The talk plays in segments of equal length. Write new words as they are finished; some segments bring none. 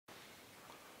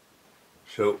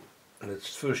So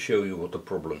let's first show you what the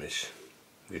problem is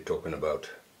we're talking about.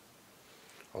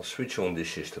 I'll switch on this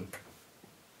system.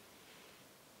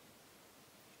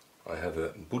 I have a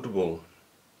bootable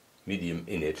medium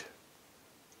in it,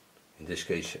 in this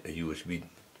case a USB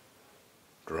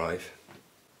drive.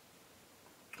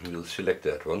 We'll select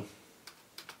that one.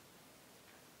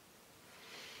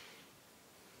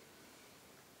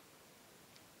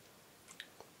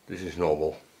 This is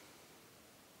normal.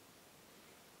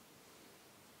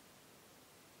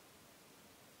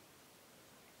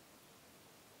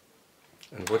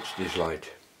 And watch this light.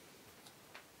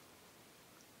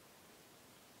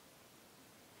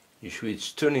 You see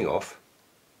it's turning off.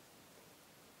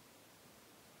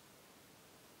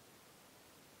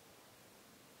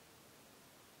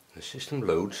 The system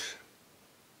loads.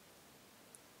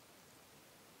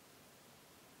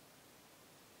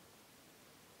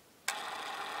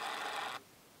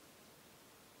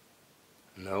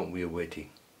 Now we are waiting.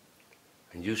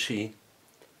 And you see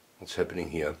what's happening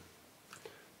here.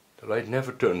 The light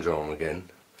never turns on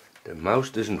again. The mouse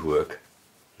doesn't work.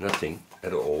 Nothing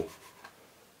at all.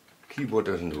 Keyboard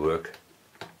doesn't work.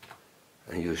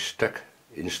 And you're stuck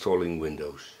installing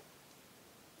Windows.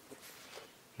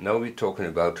 Now we're talking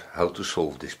about how to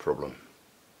solve this problem.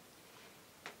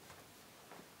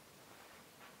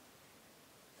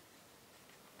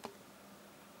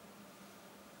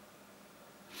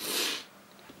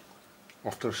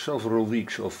 After several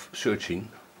weeks of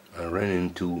searching, I ran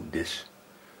into this: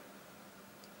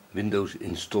 Windows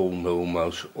install no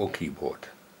mouse or keyboard.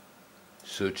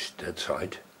 Searched that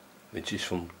site, which is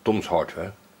from Tom's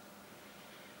Hardware,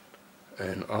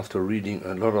 and after reading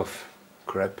a lot of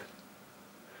crap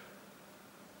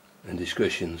and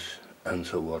discussions and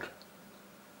so what,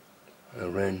 I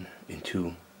ran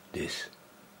into this.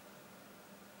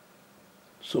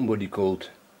 Somebody called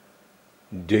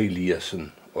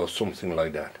Deliason or something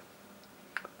like that,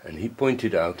 and he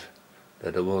pointed out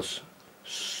that there was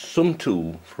some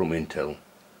tool from Intel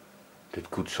that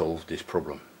could solve this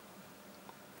problem.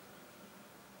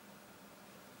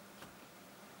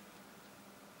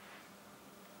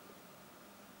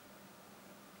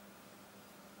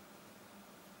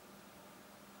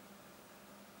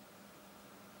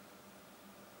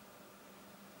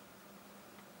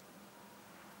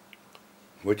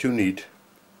 What you need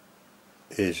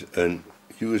is an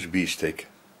USB stick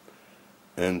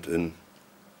and an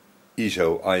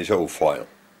ISO file.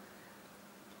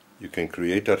 You can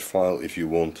create that file if you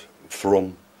want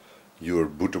from your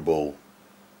bootable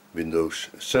Windows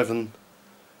 7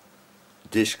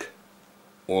 disk,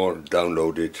 or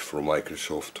download it from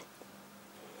Microsoft.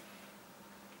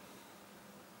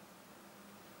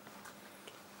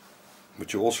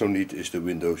 What you also need is the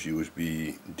Windows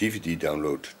USB DVD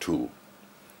download tool.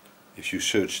 If you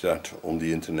search that on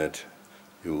the internet,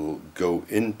 you will go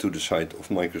into the site of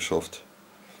Microsoft.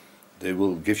 They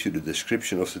will give you the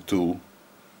description of the tool,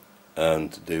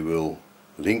 and they will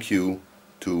link you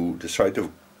to the site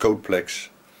of Codeplex,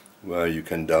 where you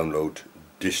can download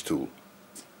this tool.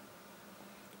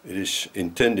 It is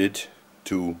intended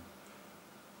to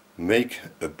make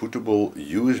a bootable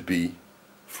USB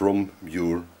from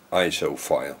your ISO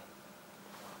file.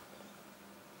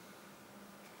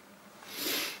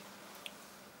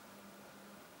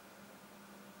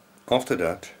 After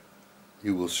that,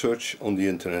 you will search on the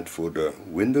internet for the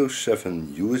Windows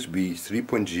 7 USB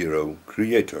 3.0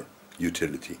 Creator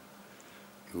utility.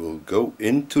 You will go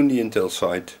into the Intel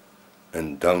site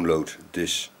and download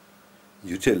this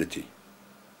utility.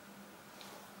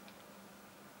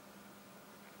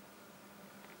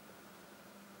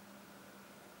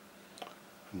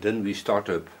 Then we start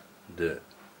up the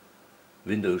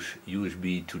Windows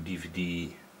USB to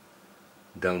DVD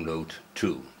download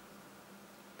tool.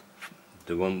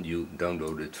 The one you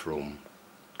downloaded from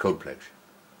Codeplex.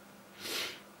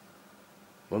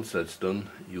 Once that's done,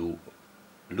 you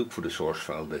look for the source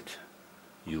file that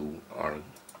you are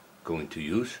going to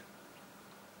use,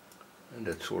 and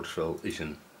that source file is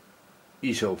an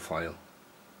ISO file.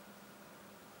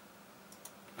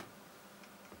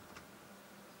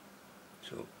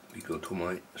 So we go to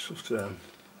my software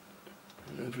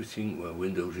and everything where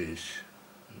Windows is,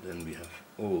 and then we have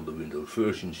all the Windows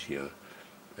versions here.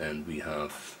 And we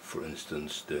have, for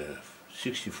instance, the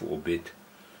 64-bit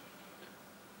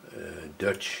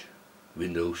Dutch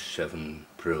Windows 7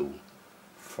 Pro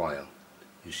file.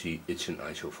 You see, it's an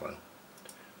ISO file.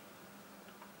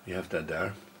 We have that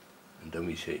there, and then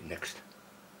we say next.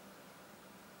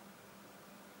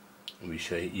 And we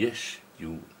say yes,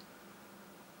 you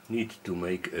need to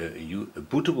make a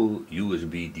bootable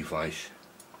USB device.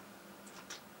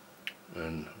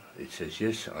 And it says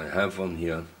yes, I have one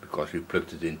here, because we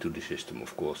plugged it into the system,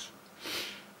 of course.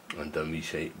 And then we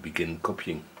say begin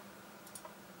copying.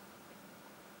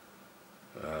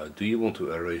 Do you want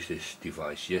to erase this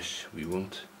device? Yes, we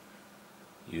want.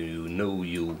 You know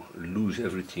you lose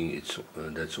everything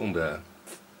that's on there.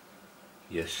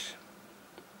 Yes,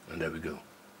 and there we go.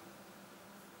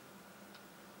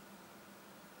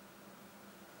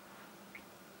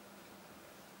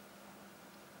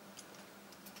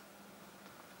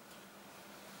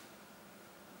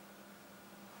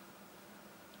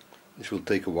 This will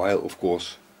take a while, of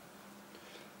course,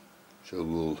 so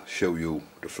we'll show you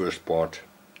the first part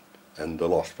and the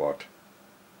last part.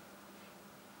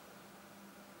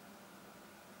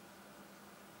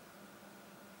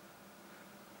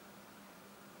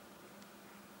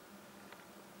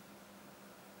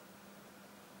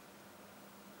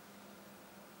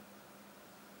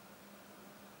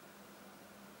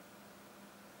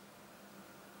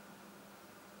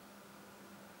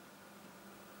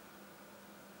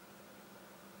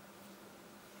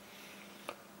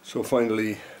 So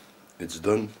finally it's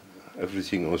done,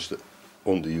 everything was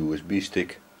on the USB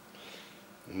stick,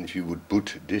 and if you would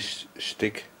boot this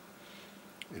stick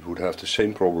it would have the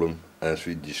same problem as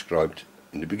we described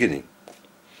in the beginning.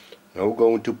 Now we're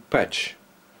going to patch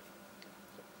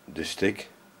the stick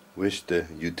with the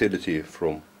utility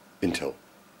from Intel.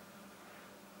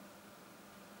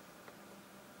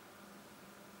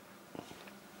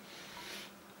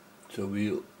 So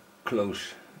we'll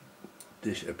close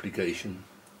this application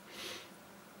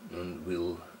and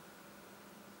we'll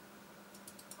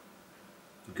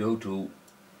go to,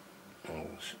 I'll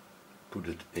put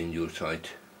it in your site,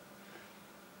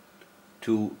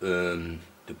 to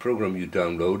the program you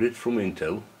downloaded from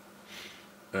Intel,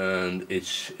 and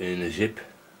it's in a zip.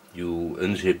 You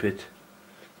unzip it,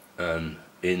 and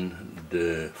in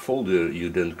the folder you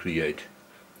then create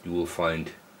you will find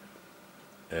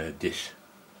this,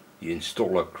 the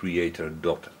installer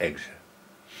creator.exe.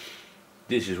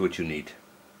 This is what you need.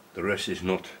 The rest is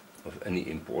not of any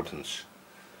importance,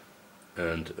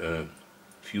 and a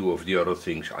few of the other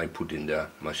things I put in there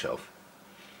myself.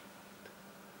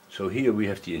 So here we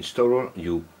have the installer.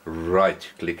 You right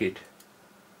click it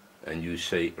and you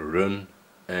say run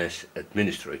as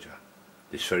administrator.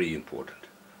 This is very important.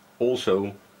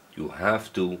 Also you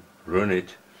have to run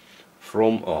it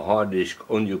from a hard disk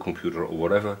on your computer or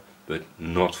whatever, but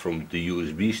not from the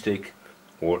USB stick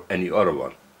or any other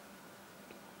one.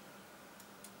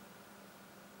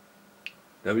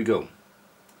 There we go.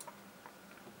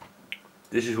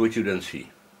 This is what you then see.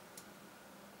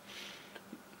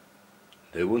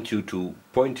 They want you to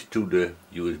point to the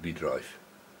USB drive.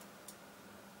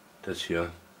 That's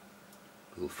here.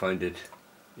 You'll find it.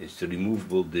 It's the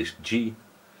removable disk G.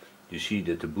 You see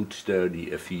that the boot's there,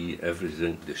 the FE,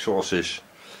 everything, the sources.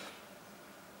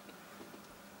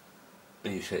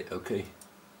 And you say OK.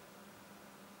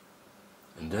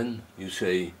 And then you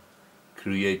say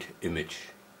create image.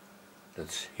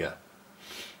 That's here.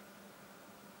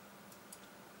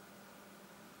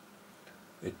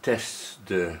 It tests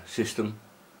the system.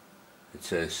 It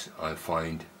says I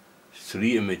find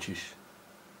 3 images.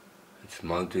 It's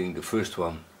mounting the first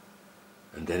one,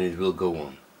 and then it will go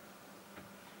on.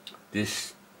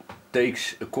 This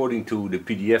takes, according to the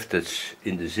PDF that's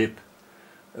in the zip,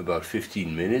 about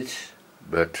 15 minutes,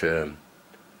 but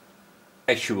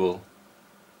actual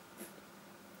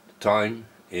time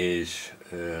is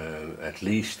at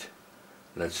least,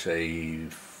 let's say,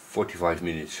 45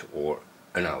 minutes or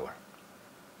an hour.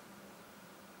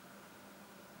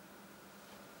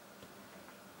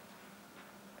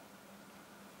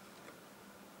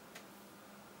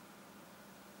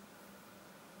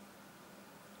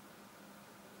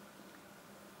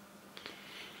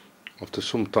 After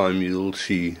some time you'll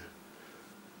see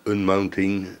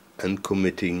unmounting and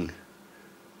committing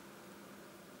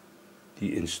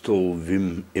the install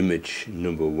Vim image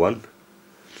number 1.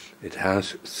 It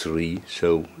has 3,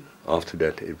 so after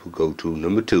that it will go to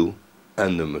number 2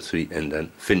 and number 3 and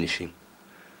then finishing.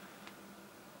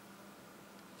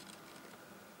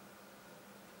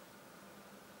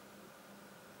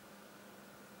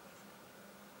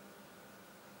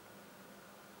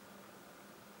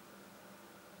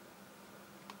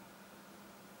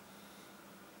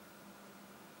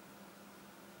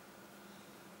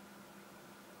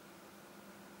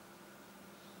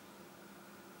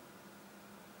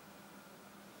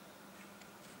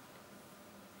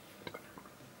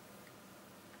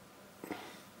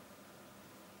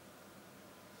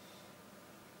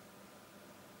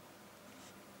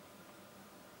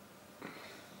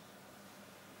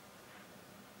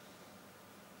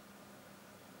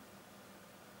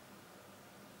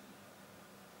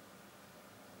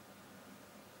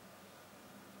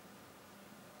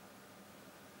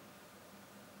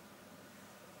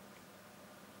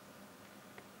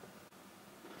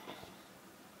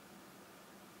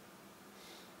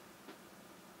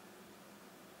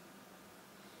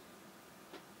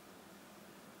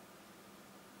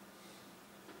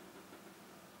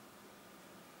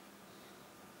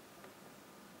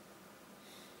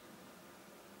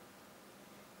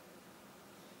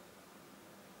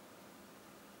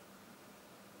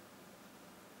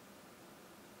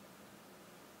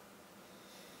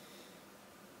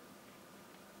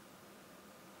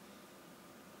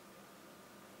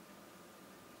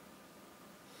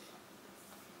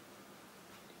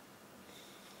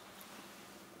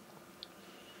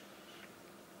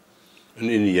 And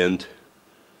in the end,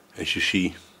 as you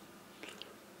see,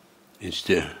 it's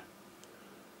the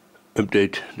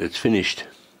update that's finished.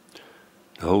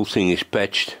 The whole thing is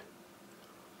patched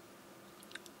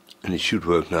and it should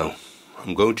work now.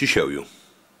 I'm going to show you.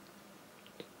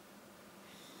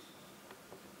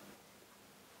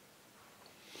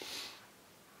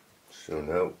 So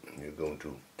now we're going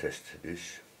to test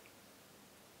this.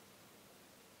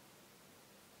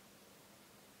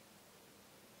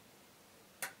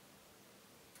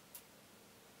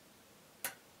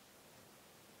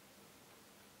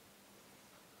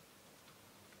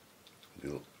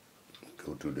 We'll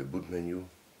go to the boot menu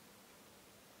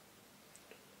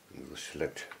and we'll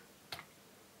select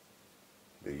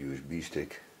the USB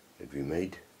stick that we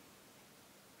made.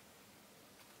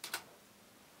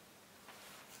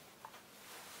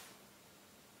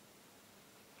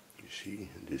 You see,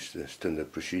 this is the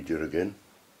standard procedure again.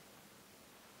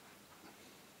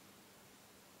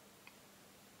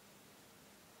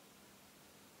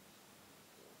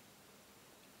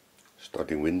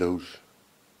 Starting Windows.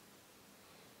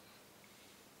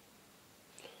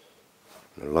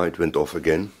 The light went off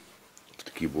again of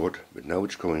the keyboard, but now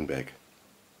it's coming back.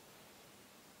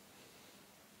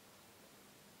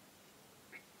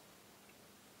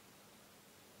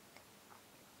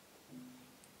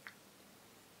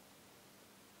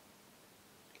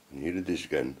 And here it is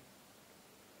again.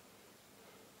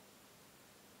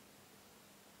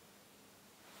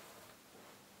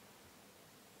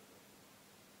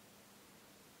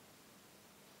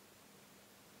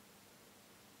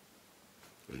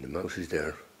 And the mouse is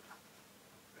there.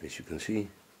 As you can see,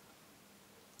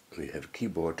 we have a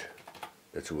keyboard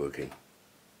that's working.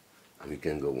 And we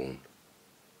can go on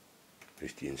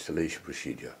with the installation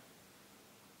procedure.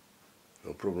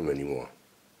 No problem anymore.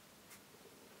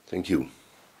 Thank you.